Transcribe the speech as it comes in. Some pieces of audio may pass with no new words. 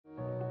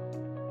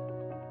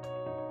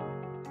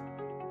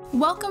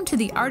Welcome to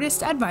the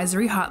Artist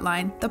Advisory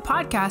Hotline, the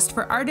podcast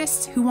for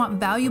artists who want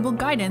valuable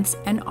guidance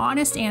and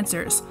honest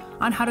answers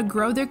on how to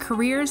grow their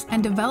careers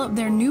and develop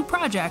their new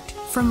project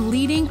from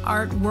leading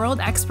art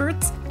world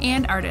experts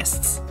and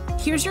artists.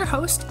 Here's your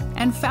host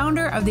and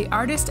founder of the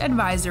Artist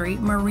Advisory,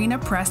 Marina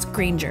Press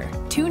Granger.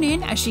 Tune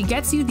in as she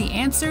gets you the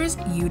answers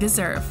you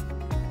deserve.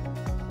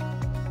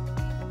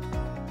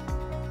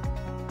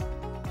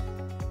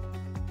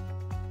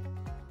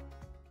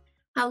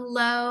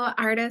 Hello,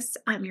 artists.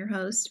 I'm your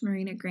host,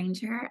 Marina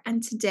Granger,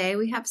 and today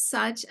we have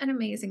such an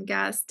amazing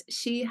guest.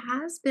 She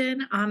has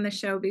been on the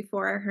show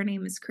before. Her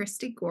name is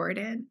Kristy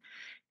Gordon,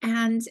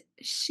 and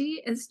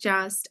she is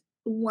just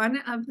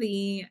one of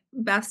the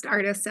best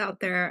artists out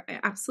there. I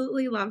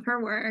absolutely love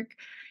her work,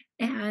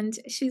 and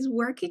she's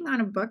working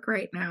on a book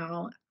right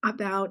now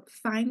about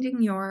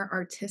finding your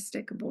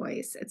artistic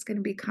voice. It's going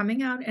to be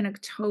coming out in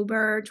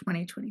October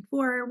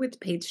 2024 with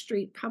Page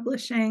Street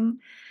Publishing.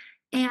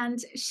 And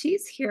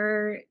she's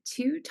here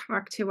to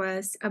talk to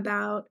us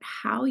about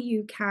how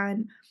you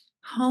can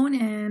hone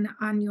in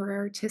on your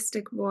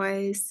artistic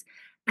voice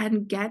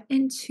and get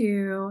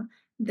into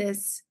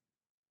this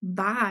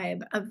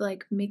vibe of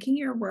like making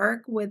your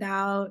work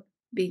without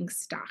being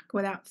stuck,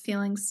 without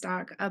feeling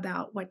stuck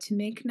about what to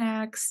make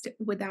next,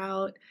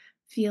 without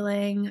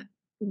feeling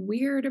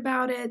weird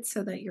about it,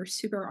 so that you're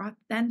super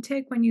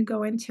authentic when you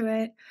go into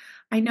it.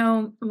 I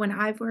know when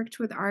I've worked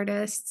with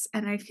artists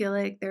and I feel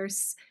like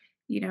there's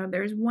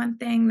one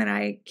thing that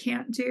I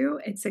can't do,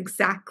 it's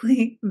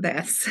exactly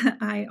this.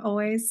 I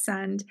always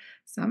send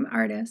some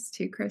artists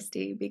to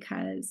Kristy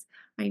because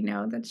I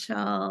know that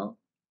she'll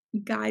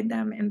guide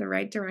them in the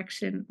right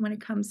direction when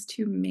it comes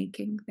to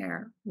making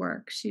their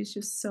work. She's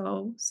just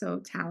so, so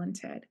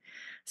talented.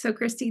 So,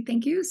 Kristy,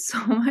 thank you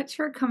so much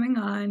for coming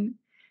on.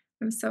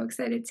 I'm so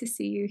excited to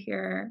see you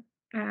here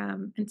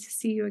and to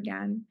see you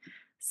again.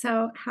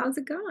 So, how's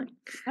it going?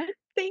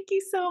 Thank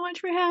you so much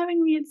for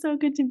having me. It's so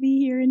good to be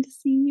here and to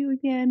see you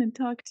again and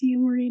talk to you,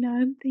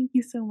 Marina. Thank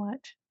you so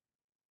much.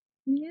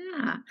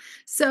 Yeah.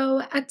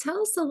 So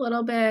tell us a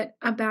little bit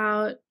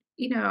about,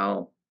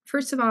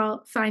 first of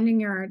all, finding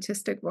your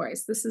artistic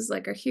voice. This is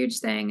like a huge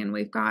thing, and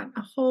we've got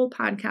a whole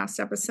podcast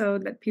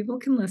episode that people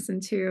can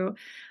listen to.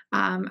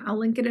 I'll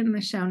link it in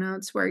the show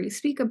notes where you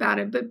speak about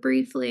it, but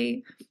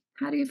briefly,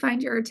 how do you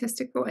find your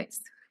artistic voice?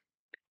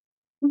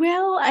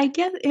 Well, I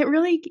guess it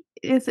really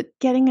is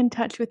getting in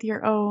touch with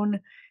your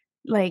own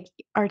like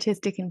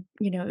artistic and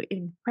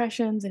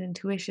impressions and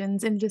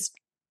intuitions and just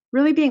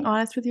really being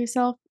honest with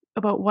yourself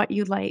about what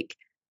you like.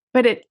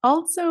 But it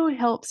also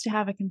helps to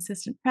have a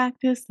consistent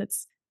practice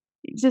that's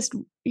just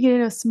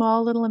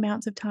small little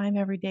amounts of time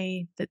every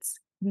day that's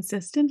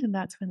consistent, and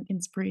that's when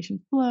inspiration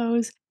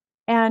flows,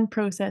 and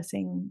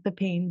processing the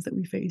pains that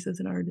we face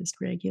as an artist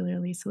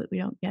regularly so that we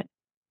don't get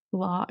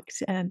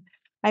blocked. And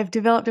I've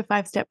developed a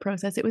 5-step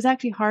process. It was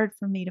actually hard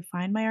for me to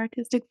find my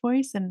artistic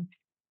voice, and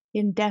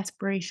in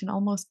desperation,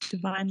 almost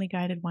divinely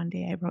guided, one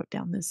day I wrote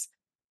down this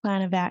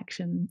plan of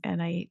action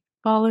and I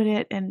followed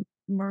it, and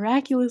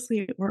miraculously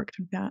it worked.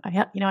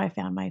 And I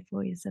found my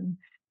voice, and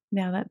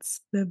now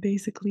that's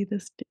basically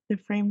the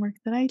framework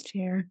that I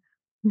share.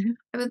 Mhm.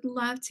 I would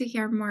love to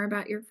hear more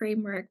about your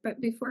framework, but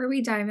before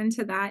we dive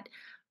into that,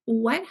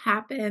 what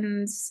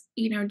happens,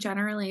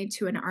 generally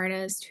to an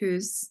artist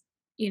who's,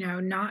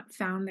 not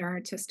found their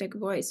artistic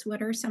voice?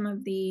 What are some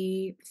of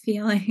the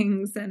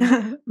feelings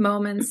and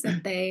moments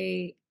that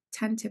they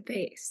tend to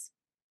face?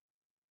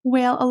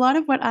 Well, a lot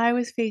of what I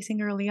was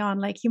facing early on,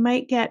 like you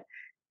might get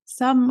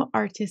some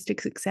artistic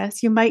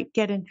success, you might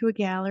get into a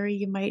gallery,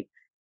 you might,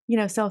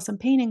 sell some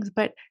paintings,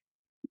 but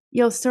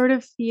you'll sort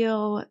of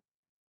feel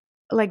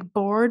like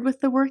bored with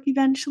the work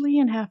eventually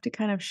and have to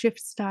kind of shift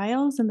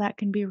styles. And that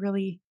can be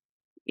really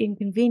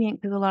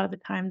inconvenient because a lot of the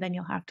time then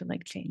you'll have to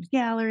like change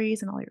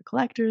galleries and all your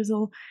collectors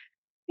will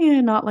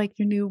not like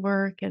your new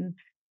work.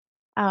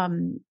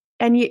 Um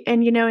and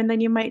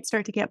then you might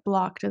start to get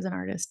blocked as an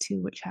artist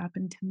too, which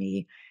happened to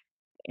me,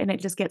 and it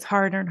just gets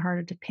harder and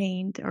harder to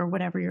paint or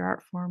whatever your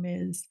art form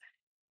is.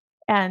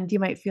 And you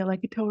might feel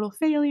like a total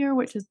failure,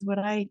 which is what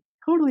I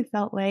totally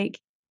felt like,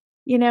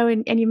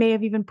 and you may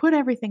have even put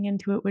everything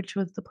into it, which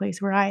was the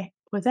place where I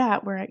was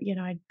at, where,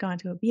 I'd gone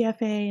to a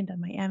BFA and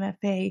done my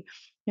MFA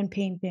in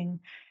painting.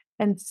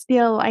 And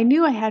still, I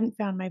knew I hadn't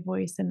found my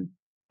voice, and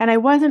I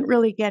wasn't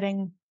really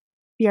getting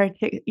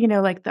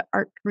like the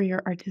art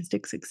career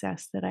artistic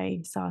success that I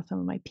saw some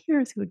of my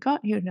peers who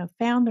had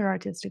found their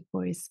artistic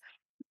voice.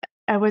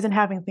 I wasn't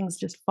having things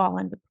just fall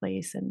into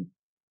place, and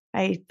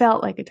I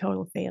felt like a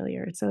total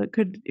failure. So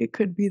it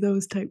could be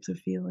those types of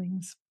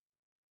feelings.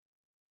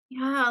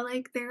 Yeah,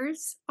 like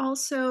there's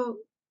also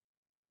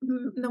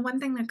the one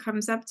thing that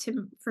comes up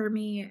to for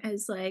me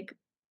is like,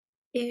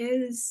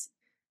 is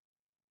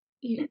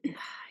you,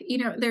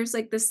 there's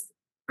like this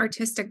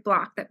artistic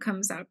block that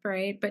comes up,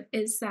 right? But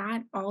is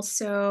that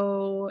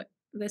also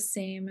the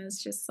same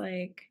as just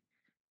like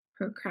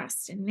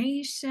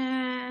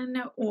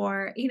procrastination?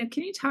 Or,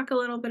 can you talk a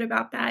little bit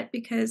about that?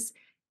 Because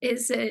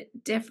is it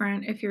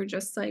different if you're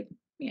just like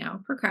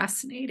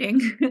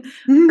procrastinating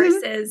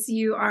versus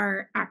you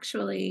are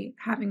actually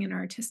having an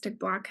artistic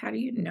block? How do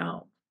you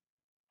know?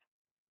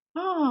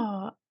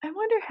 Oh, I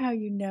wonder how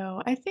you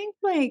know. I think,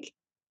 like,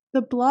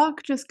 the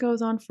block just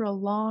goes on for a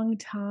long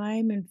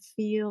time and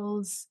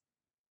feels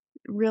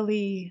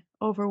really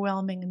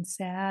overwhelming and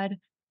sad.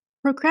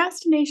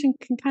 Procrastination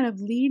can kind of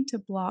lead to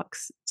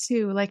blocks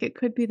too, like, it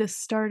could be the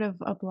start of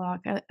a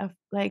block,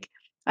 like,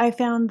 I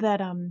found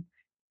that,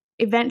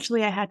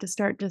 eventually I had to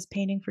start just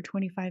painting for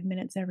 25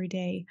 minutes every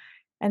day,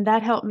 and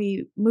that helped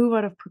me move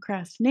out of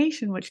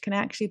procrastination, which can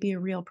actually be a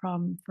real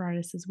problem for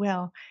artists as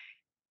well.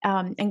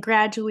 And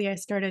gradually, I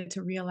started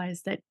to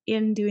realize that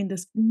in doing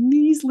this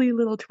measly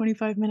little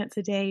 25 minutes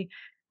a day,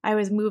 I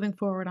was moving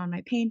forward on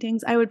my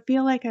paintings. I would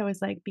feel like I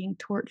was like being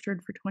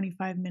tortured for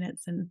 25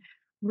 minutes and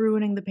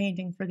ruining the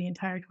painting for the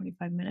entire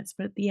 25 minutes.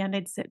 But at the end,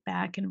 I'd sit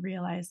back and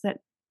realize that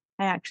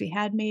I actually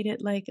had made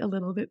it like a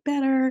little bit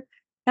better.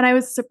 And I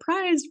was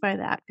surprised by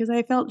that because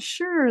I felt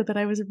sure that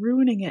I was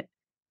ruining it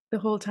the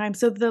whole time.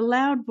 So the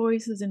loud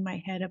voices in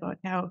my head about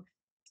how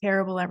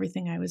terrible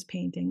everything I was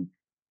painting,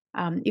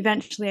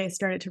 eventually I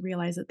started to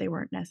realize that they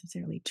weren't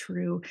necessarily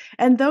true.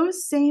 And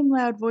those same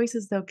loud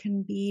voices though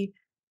can be,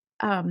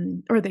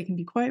 or they can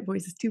be quiet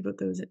voices too, but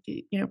those,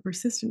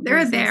 persistent They're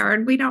voices, there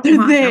and we don't they're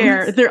want them.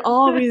 there. They're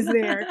always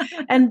there.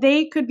 And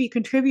they could be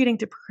contributing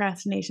to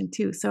procrastination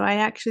too. So I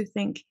actually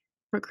think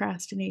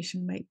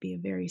procrastination might be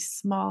a very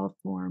small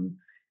form,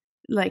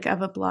 like,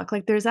 of a block.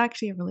 Like, there's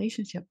actually a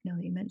relationship now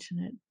that you mention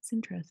it. It's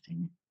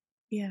interesting.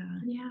 Yeah.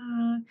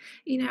 Yeah.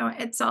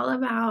 It's all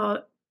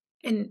about,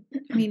 and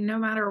I mean, no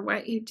matter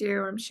what you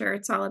do, I'm sure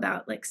it's all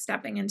about like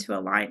stepping into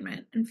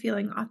alignment and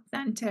feeling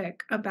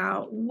authentic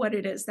about what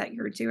it is that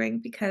you're doing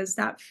because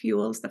that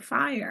fuels the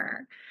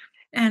fire.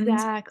 And,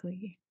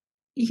 Exactly.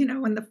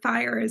 when the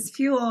fire is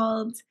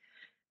fueled,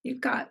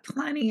 you've got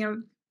plenty of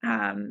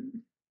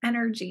um,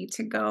 energy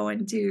to go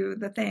and do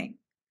the thing.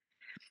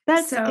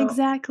 That's So,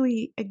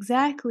 exactly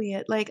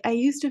it. Like, I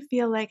used to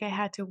feel like I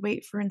had to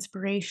wait for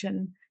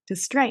inspiration to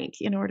strike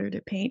in order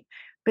to paint,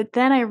 but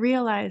then I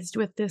realized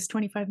with this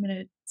 25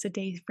 minutes a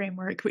day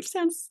framework, which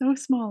sounds so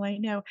small, I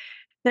know,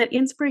 that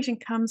inspiration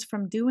comes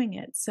from doing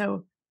it.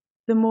 So,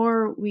 the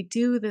more we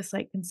do this,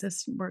 like,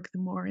 consistent work, the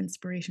more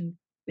inspiration,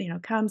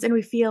 comes, and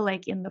we feel,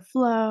 like, in the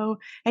flow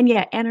and,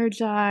 yeah,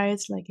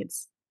 energized, like,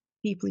 it's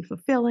deeply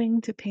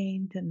fulfilling to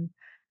paint, and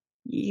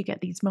you get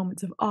these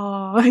moments of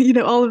awe,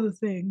 all of the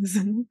things.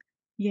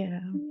 Yeah. yeah.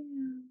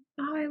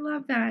 Oh, I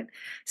love that.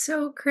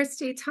 So,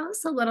 Christy, tell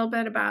us a little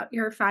bit about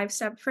your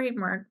five-step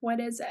framework. What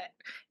is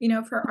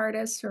it? For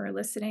artists who are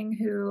listening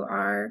who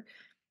are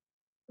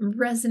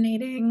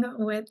resonating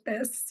with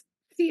this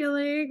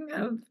feeling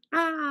of,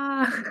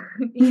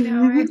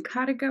 I've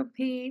got to go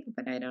paint,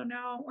 but I don't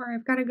know, or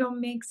I've got to go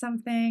make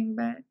something,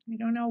 but I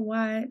don't know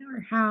what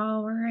or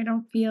how, or I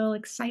don't feel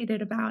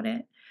excited about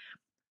it.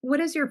 What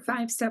is your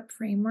five-step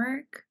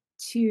framework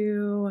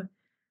to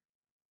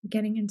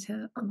getting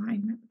into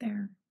alignment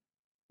there?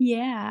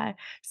 Yeah.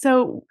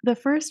 So the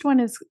first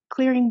one is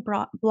clearing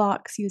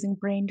blocks using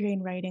brain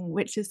drain writing,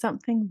 which is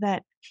something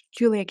that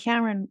Julia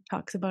Cameron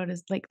talks about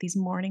as like these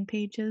morning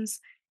pages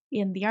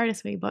in the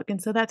Artist Way book.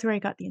 And so that's where I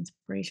got the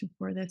inspiration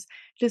for this.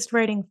 Just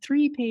writing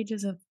 3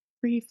 pages of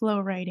free flow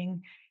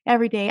writing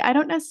every day. I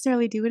don't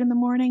necessarily do it in the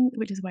morning,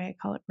 which is why I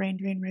call it brain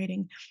drain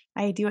writing.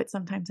 I do it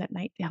sometimes at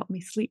night to help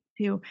me sleep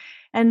too.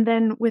 And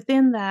then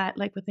within that,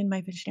 like within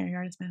my Visionary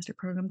Artist Master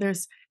program,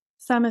 there's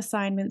some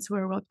assignments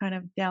where we'll kind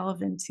of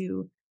delve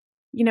into,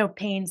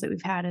 pains that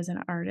we've had as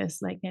an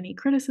artist, like any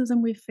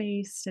criticism we've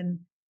faced, and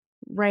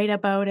write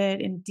about it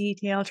in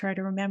detail, try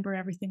to remember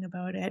everything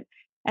about it.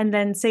 And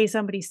then say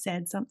somebody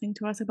said something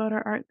to us about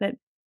our art that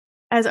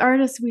as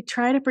artists, we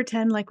try to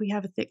pretend like we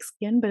have a thick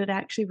skin, but it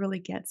actually really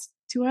gets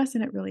to us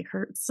and it really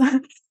hurts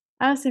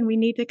us. And we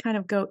need to kind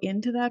of go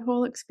into that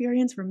whole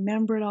experience,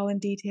 remember it all in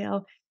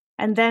detail.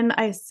 And then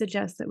I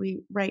suggest that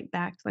we write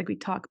back, like we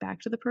talk back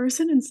to the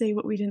person and say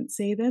what we didn't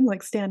say then,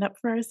 like stand up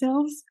for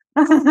ourselves.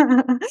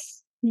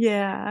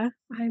 Yeah.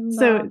 I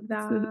So love it's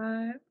that. Oh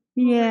my gosh,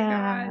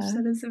 yeah.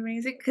 that is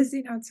amazing because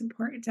it's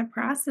important to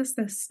process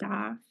this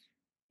stuff.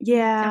 You don't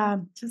Yeah.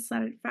 just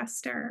let it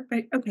fester.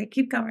 But okay,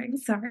 keep going.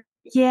 Sorry.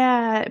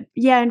 Yeah,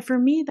 yeah, and for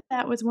me,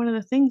 that was one of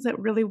the things that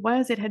really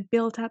was it had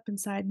built up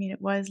inside me, and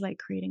it was like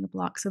creating a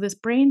block. So this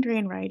brain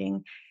drain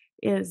writing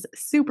is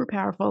super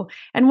powerful,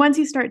 and once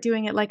you start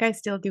doing it, like I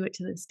still do it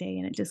to this day,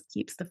 and it just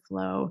keeps the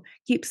flow,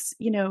 keeps,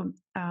 yeah,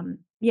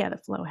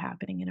 the flow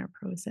happening in our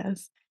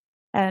process.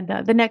 And,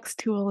 the next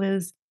tool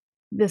is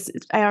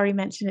I already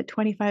mentioned it,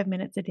 25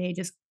 minutes a day,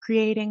 just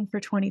creating for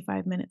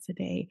 25 minutes a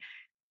day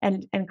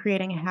and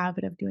creating a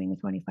habit of doing the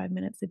 25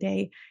 minutes a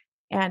day.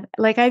 And,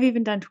 like, I've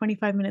even done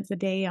 25 minutes a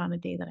day on a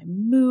day that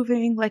I'm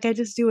moving, like, I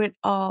just do it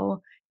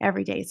all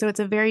every day. So it's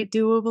a very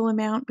doable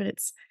amount, but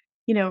it's,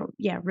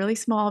 yeah, really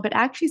small, but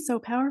actually so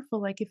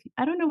powerful, like, if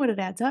I don't know what it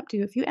adds up to,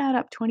 if you add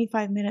up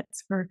 25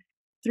 minutes for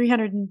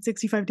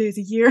 365 days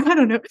a year, I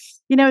don't know,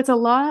 it's a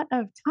lot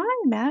of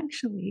time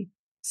actually.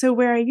 So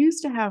where I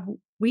used to have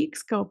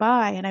weeks go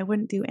by and I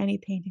wouldn't do any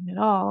painting at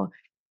all,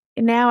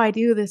 now I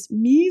do this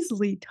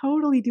measly,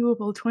 totally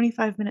doable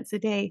 25 minutes a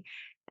day,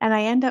 and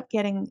I end up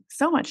getting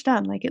so much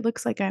done. Like, it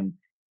looks like I'm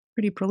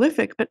pretty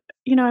prolific, but,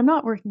 I'm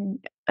not working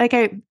like,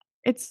 I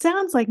it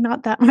sounds like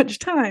not that much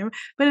time,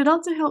 but it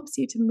also helps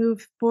you to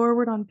move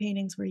forward on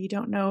paintings where you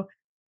don't know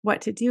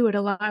what to do. It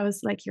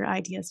allows, like, your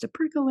ideas to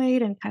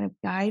percolate and kind of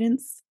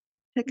guidance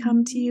to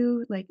come to Mhm.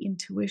 you, like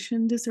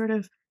intuition to sort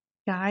of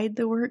guide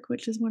the work,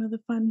 which is one of the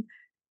fun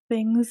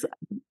things.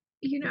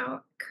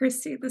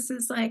 Christy, this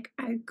is like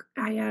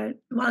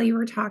while you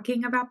were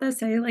talking about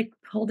this, I like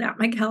pulled out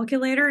my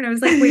calculator and I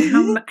was like, "Wait,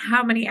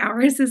 how many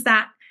hours is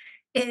that?"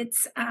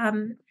 It's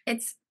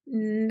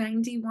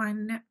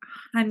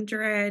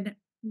 9,100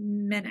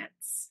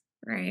 minutes,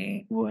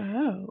 right?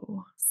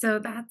 Whoa. So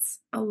that's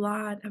a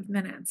lot of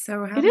minutes.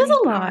 So how It is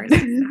many a lot. hours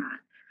is that?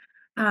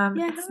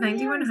 Yeah, how It's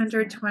many hours is that?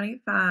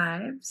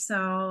 9,125.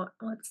 So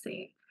let's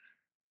see.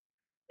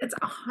 It's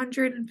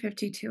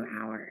 152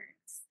 hours.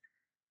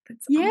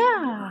 That's a Yeah,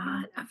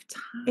 lot of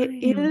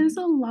it is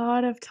a time.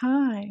 lot of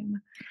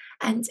time.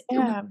 And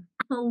Yeah.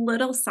 a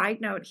little side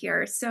note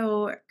here.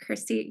 So,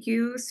 Christy,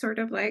 you sort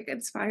of like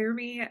inspire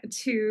me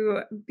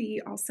to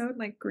be also in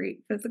like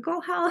great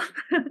physical health.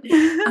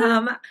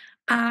 um,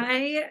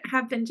 I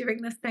have been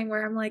doing this thing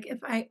where I'm like, if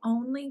I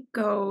only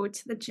go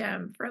to the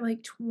gym for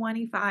like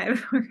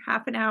 25 or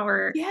half an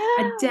hour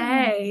a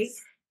day,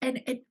 Yes.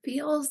 and it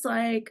feels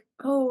like,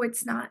 oh,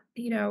 it's not,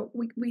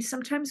 we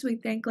sometimes we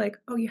think like,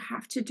 oh, you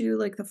have to do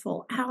like the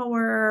full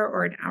hour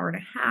or an hour and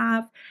a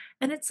half.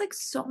 And it's like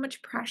so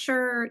much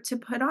pressure to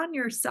put on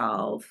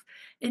yourself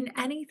in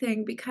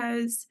anything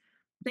because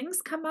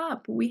things come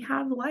up. We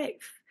have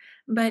life,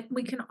 but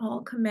we can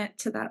all commit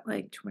to that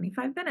like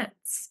 25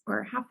 minutes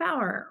or half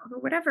hour or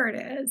whatever it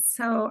is.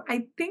 So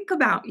I think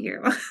about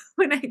you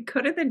when I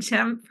go to the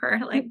gym for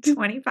like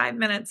 25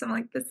 minutes. I'm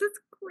like, this is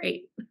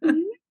great.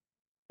 Mhm.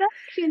 That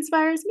actually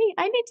inspires me.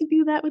 I need to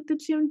do that with the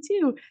gym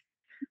too.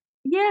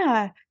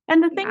 Yeah,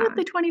 and the thing with Yeah.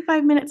 the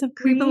 25 minutes of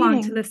We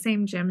belong to creating the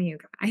same gym, you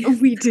guys.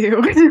 we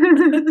do.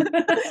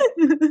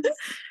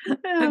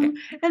 Okay. Um,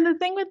 and the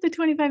thing with the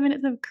 25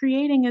 minutes of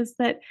creating is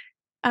that,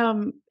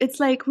 it's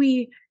like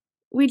we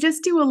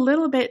just do a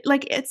little bit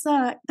like,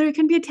 there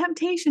can be a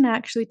temptation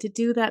actually to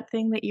do that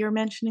thing that you're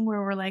mentioning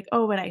where we're like,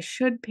 "Oh, but I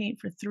should paint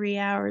for 3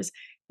 hours,"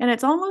 and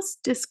it's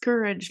almost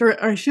discouraged,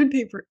 or "I should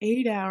paint for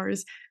 8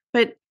 hours,"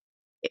 but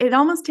it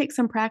almost takes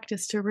some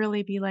practice to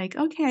really be like,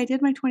 "Okay, I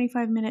did my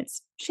 25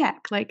 minutes,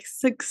 check, like,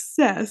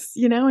 success,"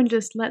 and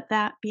just let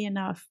that be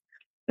enough.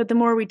 But the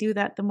more we do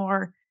that, the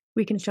more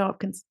we can show up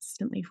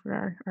consistently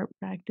for our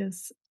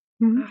practice.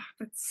 Mhm. Oh,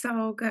 that's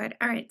so good.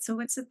 All right. So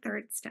what's the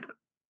third step?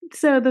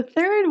 So the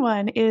third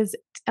one is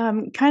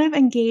kind of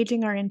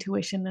engaging our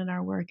intuition in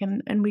our work,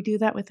 and we do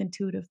that with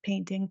intuitive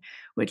painting,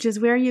 which is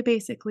where you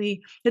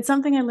basically it's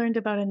something I learned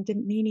about in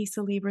Nini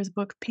Salibra's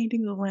book,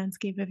 Painting the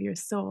Landscape of Your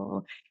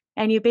Soul.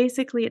 And you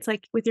basically, it's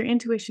like with your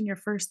intuition, your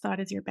first thought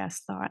is your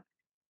best thought,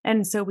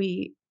 and so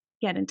we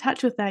get in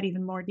touch with that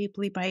even more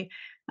deeply by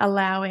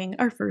allowing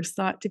our first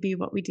thought to be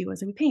what we do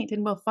as we paint,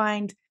 and we'll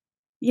find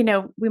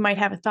we might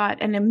have a thought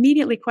and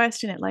immediately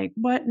question it like,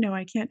 "What? No,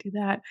 I can't do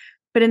that."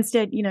 But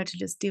instead, to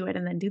just do it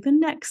and then do the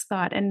next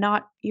thought and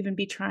not even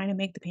be trying to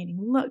make the painting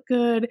look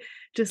good,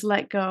 just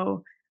let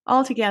go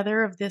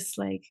altogether of this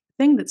like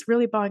thing that's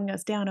really bogging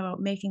us down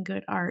about making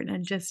good art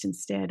and just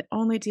instead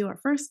only do our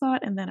first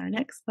thought and then our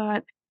next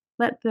thought.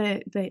 Let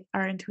the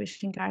our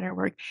intuition guide our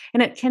work.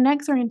 And it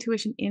connects our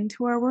intuition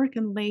into our work.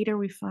 And later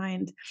we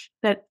find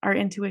that our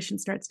intuition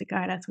starts to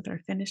guide us with our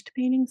finished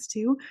paintings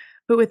too.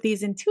 But with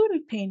these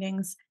intuitive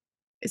paintings,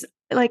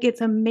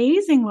 it's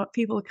amazing what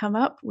people come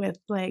up with,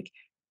 like,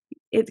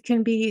 it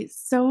can be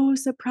so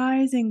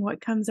surprising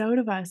what comes out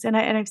of us, and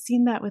I've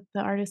seen that with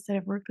the artists that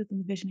I've worked with in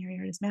the Visionary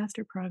Artist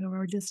Master Program, where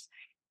we're just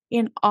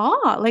in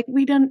awe, like,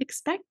 we don't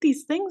expect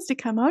these things to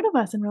come out of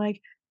us, and we're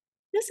like,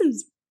 "This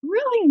is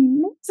really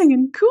amazing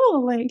and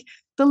cool," like,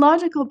 the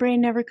logical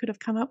brain never could have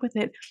come up with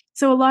it.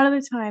 So a lot of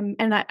the time,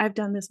 and I've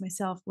done this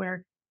myself,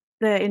 where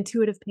the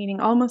intuitive painting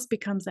almost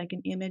becomes like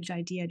an image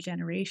idea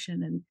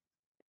generation, and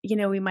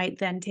we might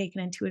then take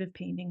an intuitive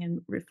painting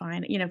and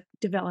refine it,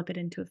 develop it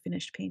into a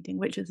finished painting,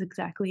 which is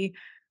exactly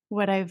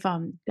what I've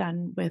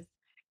done with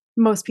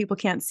most people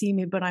can't see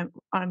me, but I'm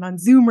on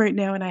Zoom right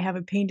now and I have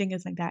a painting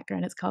as my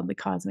background. It's called The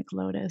Cosmic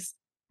Lotus.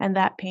 And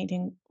that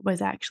painting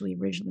was actually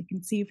originally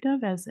conceived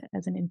of as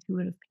an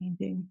intuitive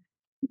painting.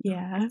 Oh,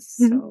 Yeah. that's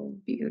so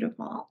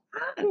beautiful.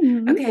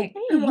 Mhm, Okay.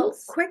 Well,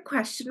 thanks. quick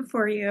question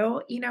for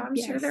you. I'm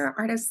sure there Yes. are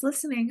artists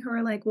listening who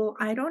are like, well,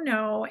 I don't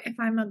know if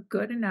I'm a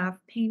good enough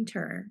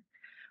painter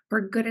or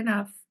good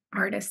enough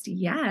artist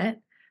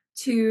yet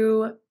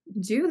to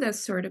do this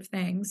sort of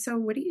thing. So,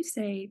 what do you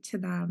say to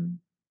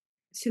them,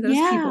 to those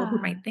people who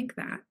Yeah. might think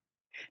that?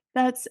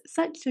 That's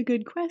such a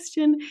good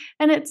question,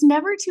 and it's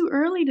never too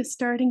early to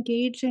start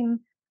engaging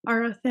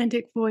our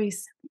authentic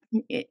voice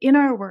in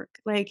our work.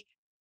 Like,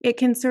 it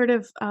can sort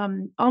of,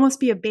 almost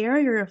be a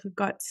barrier if we've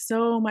got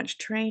so much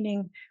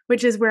training,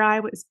 which is where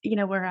I was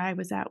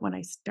at when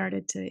I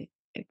started to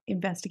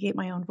investigate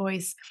my own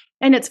voice.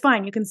 And it's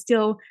fine. You can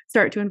still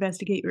start to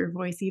investigate your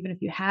voice even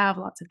if you have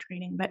lots of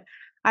training. But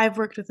I've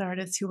worked with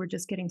artists who were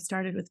just getting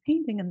started with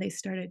painting and they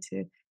started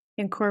to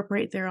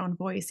incorporate their own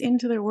voice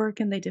into their work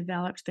and they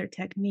developed their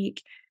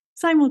technique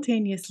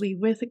simultaneously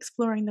with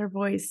exploring their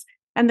voice.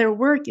 And their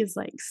work is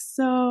like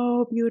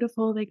so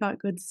beautiful. They got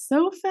good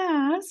so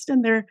fast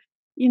and they're,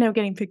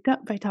 getting picked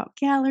up by top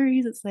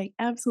galleries. It's like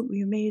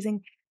absolutely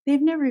amazing.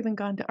 They've never even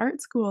gone to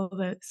art school,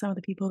 some of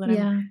the people that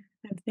Yeah. I'm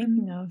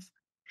thinking Mhm. of.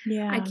 I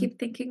Yeah. keep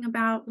thinking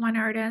about one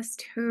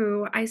artist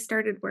who I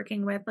started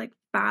working with like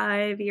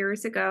 5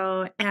 years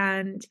ago,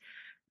 and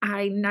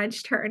I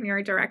nudged her in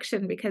your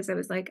direction because I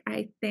was like,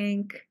 "I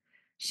think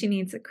she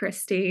needs a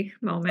Christy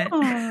moment."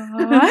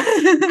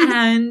 Aw.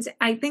 And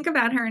I think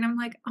about her and I'm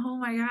like, "Oh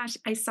my gosh."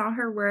 I saw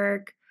her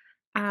work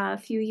a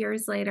few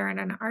years later at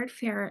an art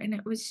fair, and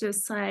it was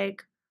just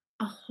like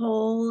a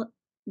whole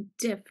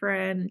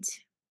different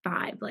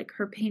vibe. Like,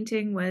 her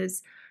painting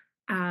was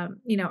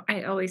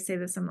I always say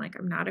this, I'm like,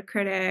 I'm not a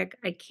critic.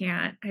 I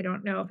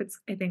don't know if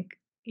I think,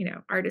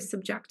 art is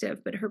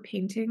subjective, but her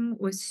painting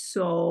was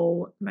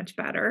so much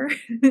better.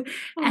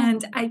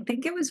 And Aw. I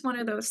think it was one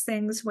of those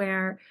things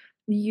where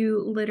you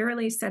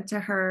literally said to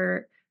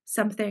her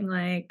something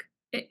like,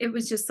 it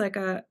was just like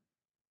a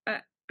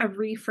a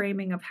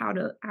reframing of how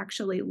to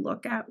actually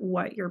look at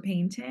what you're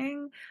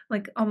painting,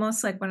 like,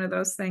 almost like one of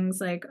those things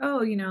like,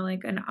 "Oh,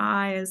 like an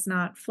eye is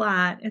not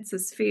flat, it's a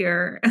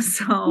sphere,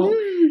 so,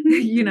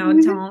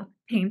 don't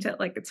paint it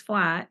like it's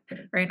flat,"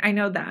 right? I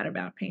know that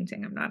about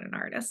painting, I'm not an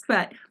artist,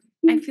 but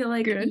I feel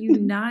like Good. you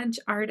nudge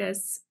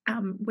artists,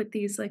 with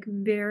these, like,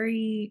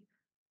 very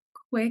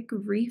quick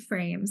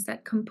reframes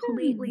that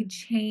completely Hmm.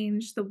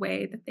 change the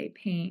way that they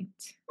paint.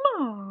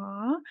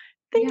 Aw,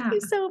 thank Yeah.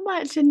 you so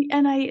much, and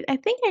I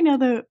think I know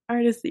the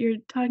artist that you're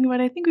talking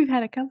about. I think we've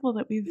had a couple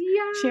that we've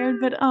shared, Yeah.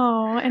 but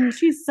oh, and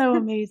she's so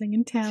amazing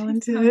and She's so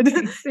talented.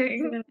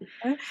 amazing.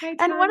 Yeah, Hi,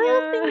 and one of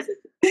the Tanya. things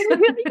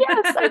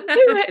yes, I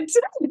knew it.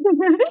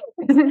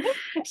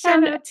 Shout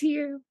And out to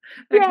you.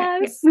 Okay, yeah.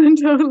 yes,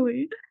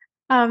 totally.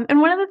 And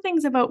one of the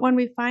things about when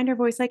we find our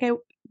voice, like I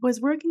was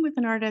working with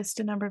an artist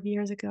a number of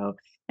years ago,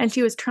 and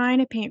she was trying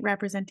to paint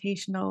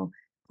representational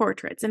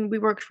portraits, and we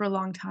worked for a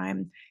long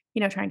time,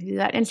 trying to do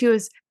that. And she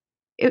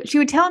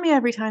would tell me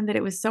every time that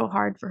it was so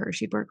hard for her.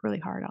 She'd work really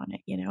hard on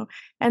it.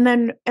 And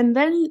then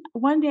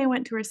one day I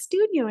went to her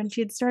studio and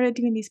she had started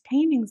doing these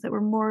paintings that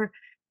were more,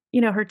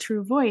 her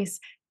true voice.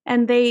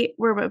 And they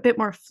were a bit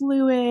more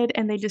fluid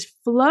and they just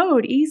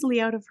flowed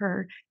easily out of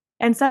her.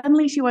 And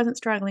suddenly she wasn't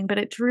struggling, but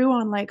it drew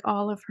on like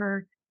all of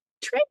her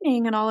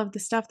training and all of the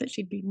stuff that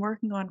she'd been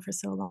working on for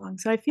so long.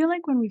 So I feel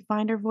like when we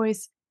find our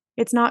voice,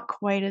 it's not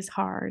quite as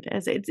hard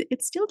as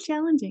it's still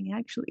challenging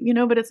actually,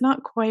 but it's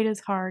not quite as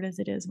hard as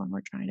it is when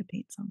we're trying to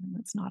paint something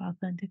that's not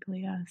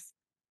authentically us.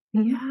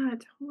 Mhm. Yeah,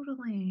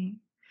 totally.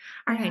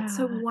 Alright,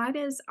 so Yeah. what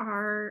is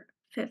our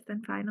 5th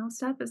and final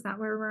step? Is that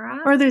where we're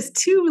at? Or there's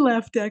 2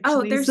 left Oh,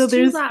 actually. there's So 2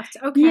 there's left.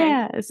 Okay.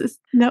 yes,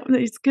 no,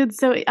 it's good.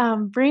 So,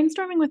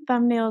 brainstorming with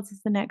thumbnails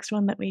is the next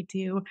one that we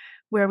do,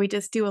 where we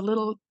just do a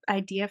little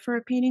idea for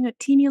a painting, a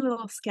teeny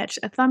little sketch.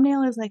 A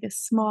thumbnail is like a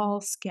small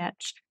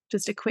sketch,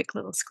 just a quick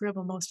little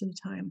scribble most of the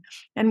time,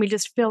 and we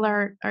just fill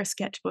our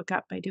sketchbook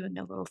up by doing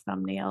a little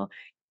thumbnail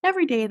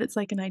every day that's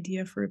like an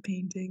idea for a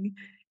painting.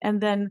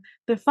 And then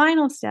the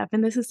final step,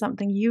 and this is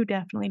something you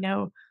definitely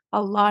know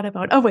a lot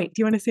about. Oh, wait,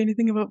 do you wanna say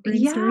anything about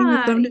brainstorming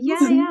with Yeah, yeah,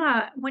 thumbnails?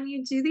 yeah. When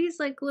you do these,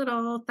 like,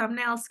 little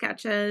thumbnail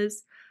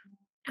sketches,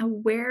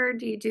 where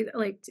do you do that?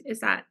 Like,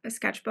 is that a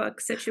sketchbook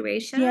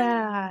situation?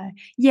 Yeah.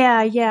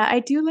 Yeah, I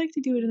do like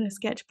to do it in a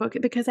sketchbook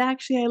because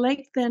actually I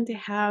like then to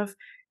have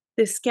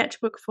this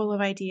sketchbook full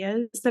of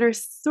ideas that are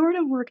sort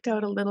of worked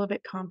out a little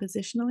bit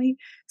compositionally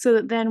so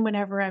that then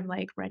whenever I'm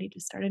like ready to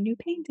start a new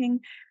painting,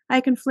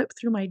 I can flip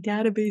through my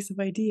database of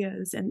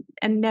ideas and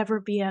never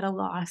be at a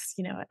loss,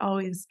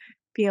 always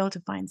be able to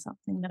find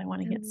something that I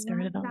want to I get love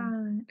started on.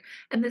 that.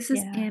 And this is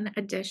Yeah. in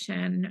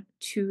addition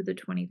to the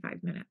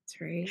 25 minutes,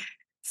 right?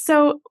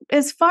 So,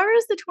 as far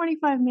as the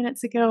 25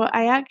 minutes ago,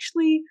 I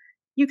actually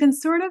you can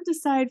sort of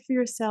decide for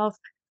yourself.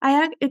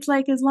 It's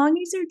like as long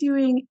as you're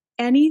doing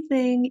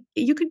anything,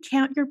 you could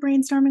count your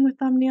brainstorming with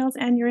thumbnails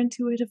and your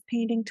intuitive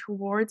painting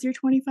towards your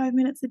 25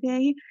 minutes a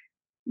day.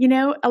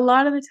 A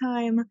lot of the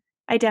time,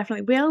 I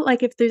definitely will.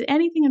 Like if there's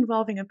anything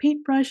involving a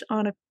paintbrush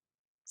on a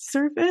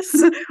surface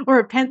or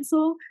a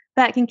pencil,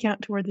 that can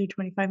count towards your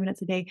 25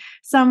 minutes a day.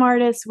 Some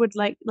artists would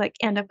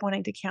end up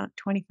wanting to count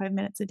 25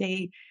 minutes a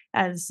day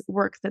as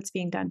work that's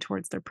being done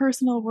towards their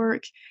personal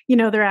work,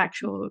 their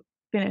actual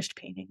finished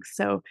paintings.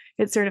 So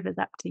it sort of is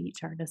up to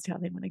each artist how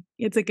they want to.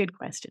 It's a good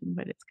question,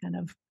 but it's kind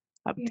of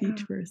up to Yeah.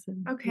 each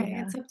person. Okay,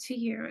 Yeah. it's up to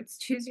you. It's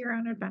choose your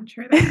own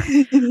adventure there.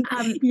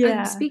 And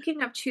Yeah.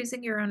 speaking of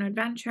choosing your own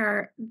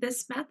adventure,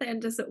 this method,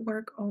 does it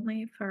work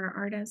only for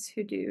artists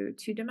who do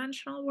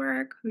two-dimensional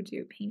work, who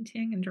do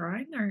painting and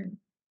drawing, or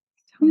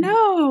tell me?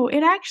 No,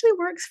 it actually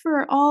works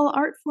for all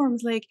art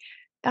forms, like,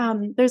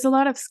 there's a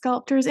lot of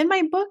sculptors in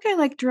my book, I,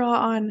 like, draw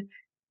on,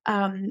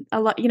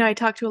 a lot I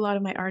talk to a lot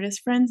of my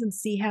artist friends and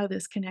see how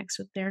this connects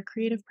with their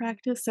creative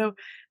practice, so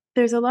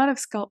there's a lot of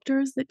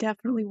sculptors that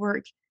definitely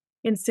work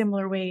in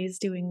similar ways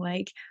doing,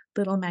 like,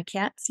 little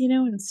maquettes,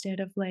 instead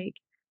of, like,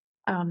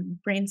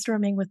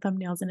 brainstorming with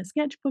thumbnails in a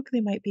sketchbook,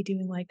 they might be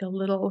doing, like, a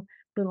little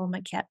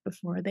maquette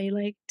before they,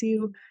 like,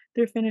 do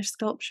their finished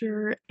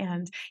sculpture,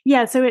 and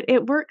yeah, so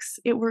it works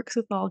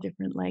with all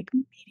different, like,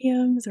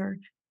 mediums or,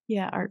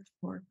 yeah, art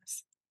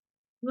forms.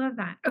 Love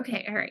that.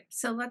 Okay, all right.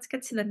 So let's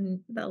get to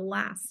the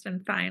last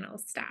and final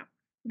step,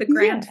 the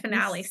grand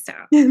finale Yes.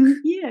 step.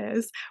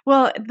 Yes.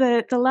 Well,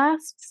 the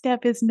last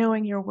step is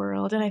knowing your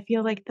world, and I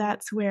feel like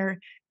that's where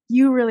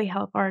you really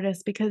help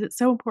artists because it's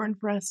so important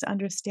for us to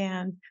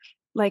understand,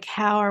 like,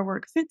 how our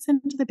work fits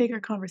into the bigger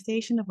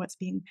conversation of what's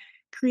being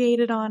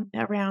created on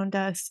around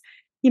us,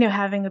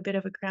 having a bit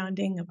of a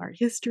grounding of art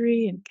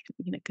history and,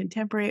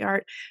 contemporary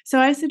art. So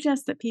I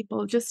suggest that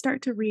people just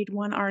start to read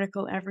one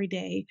article every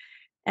day,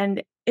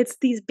 and it's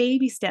these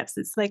baby steps.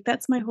 It's like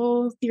that's my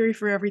whole theory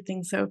for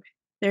everything. So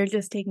they're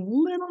just taking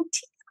teeny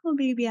little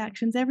baby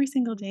actions every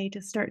single day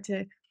to start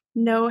to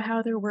know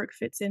how their work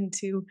fits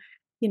into,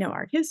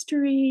 art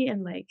history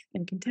and like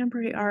in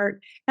contemporary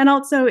art. And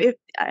also, if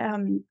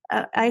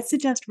I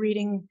suggest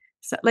reading,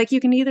 so, like you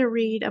can either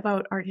read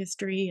about art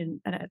history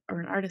or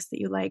an artist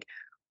that you like,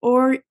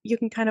 or you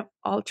can kind of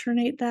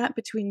alternate that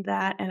between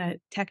that and a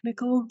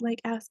technical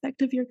like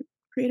aspect of your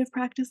creative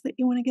practice that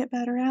you want to get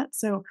better at.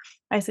 So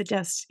I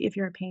suggest if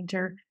you're a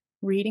painter,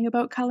 reading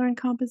about color and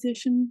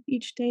composition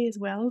each day as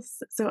well.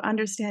 So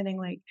understanding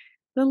like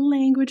the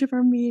language of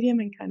our medium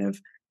and kind of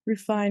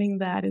refining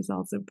that is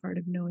also part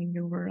of knowing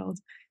your world.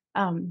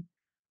 Um,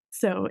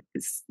 so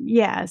this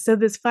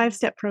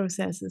 5-step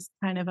process is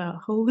kind of a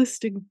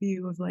holistic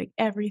view of like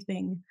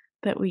everything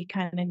that we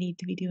kind of need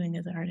to be doing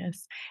as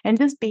artists and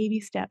just baby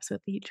steps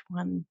with each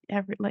one,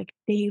 every like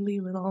daily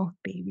little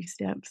baby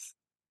steps.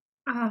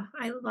 Oh,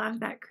 I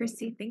love that,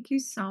 Christy. Thank you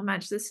so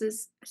much.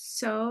 This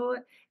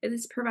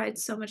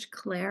provides so much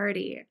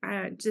clarity,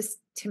 just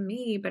to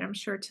me, but I'm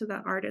sure to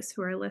the artists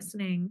who are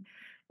listening.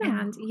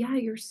 And Oh. yeah,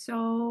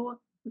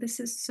 this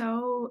is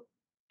so,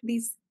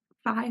 these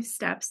 5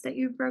 steps that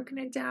you've broken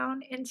it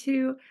down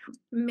into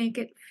make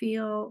it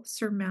feel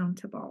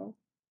surmountable,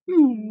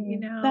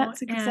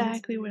 That's and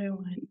exactly what I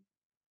want.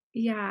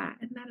 yeah,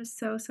 and that is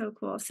so, so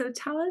cool. So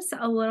tell us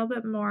a little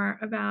bit more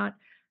about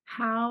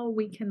how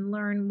we can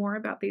learn more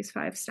about these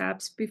 5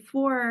 steps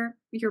before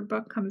your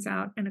book comes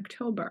out in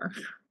October.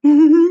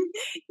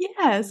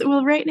 Yes.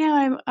 Well, right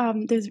now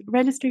there's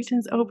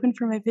registrations open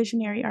for my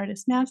Visionary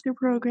Artist Master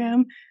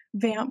Program,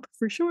 VAMP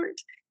for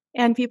short,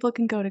 and people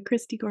can go to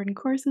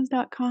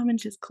christygordoncourses.com and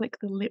just click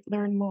the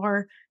Learn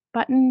More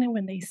button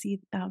when they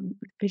see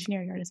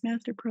Visionary Artist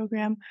Master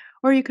Program.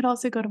 Or you could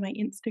also go to my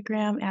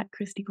Instagram at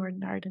Kristy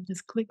Gordon Art and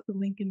just click the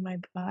link in my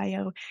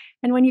bio.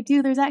 And when you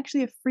do, there's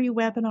actually a free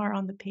webinar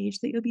on the page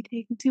that you'll be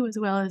taken to, as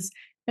well as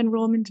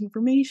enrollment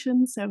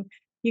information. So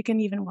you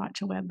can even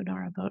watch a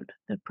webinar about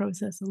the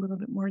process a little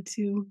bit more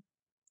too.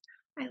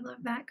 I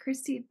love that,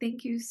 Christy.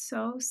 Thank you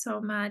so,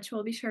 so much.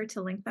 We'll be sure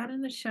to link that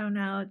in the show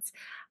notes.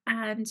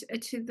 And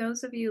to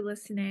those of you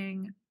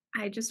listening,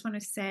 I just want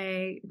to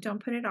say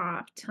don't put it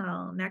off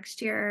till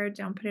next year.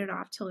 Don't put it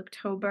off till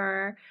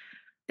October.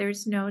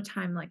 There's no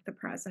time like the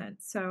present.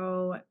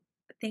 So,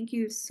 thank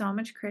you so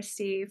much,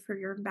 Christy, for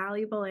your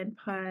valuable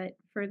input,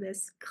 for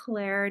this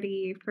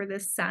clarity, for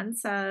this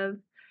sense of,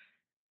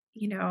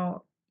 you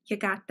know, you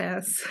got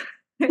this.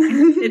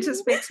 And it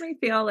just makes me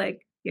feel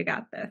like you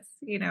got this,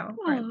 Aw,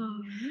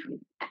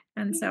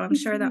 and so thank I'm you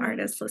so sure the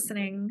artists much.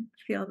 listening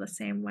feel the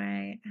same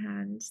way.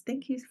 And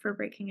thank you for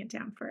breaking it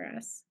down for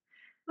us.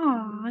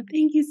 Aw,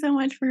 thank you so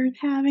much for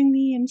having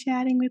me and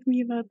chatting with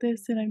me about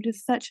this. And I'm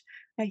just such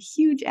a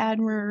huge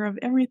admirer of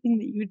everything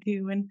that you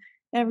do and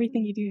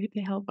everything you do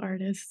to help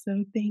artists.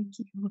 So thank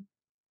you.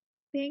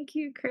 Thank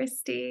you,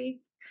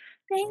 Christy.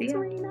 See Thanks, ya.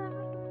 Marina.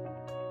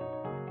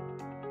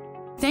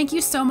 Thank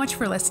you so much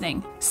for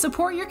listening.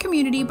 Support your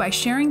community by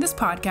sharing this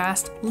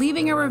podcast,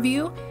 leaving a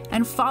review,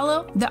 and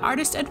follow The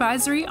Artist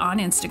Advisory on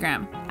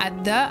Instagram at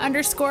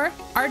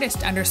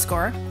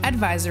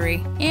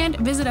 @the_artist_advisory. And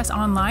visit us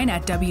online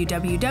at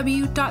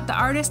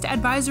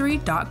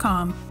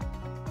www.theartistadvisory.com.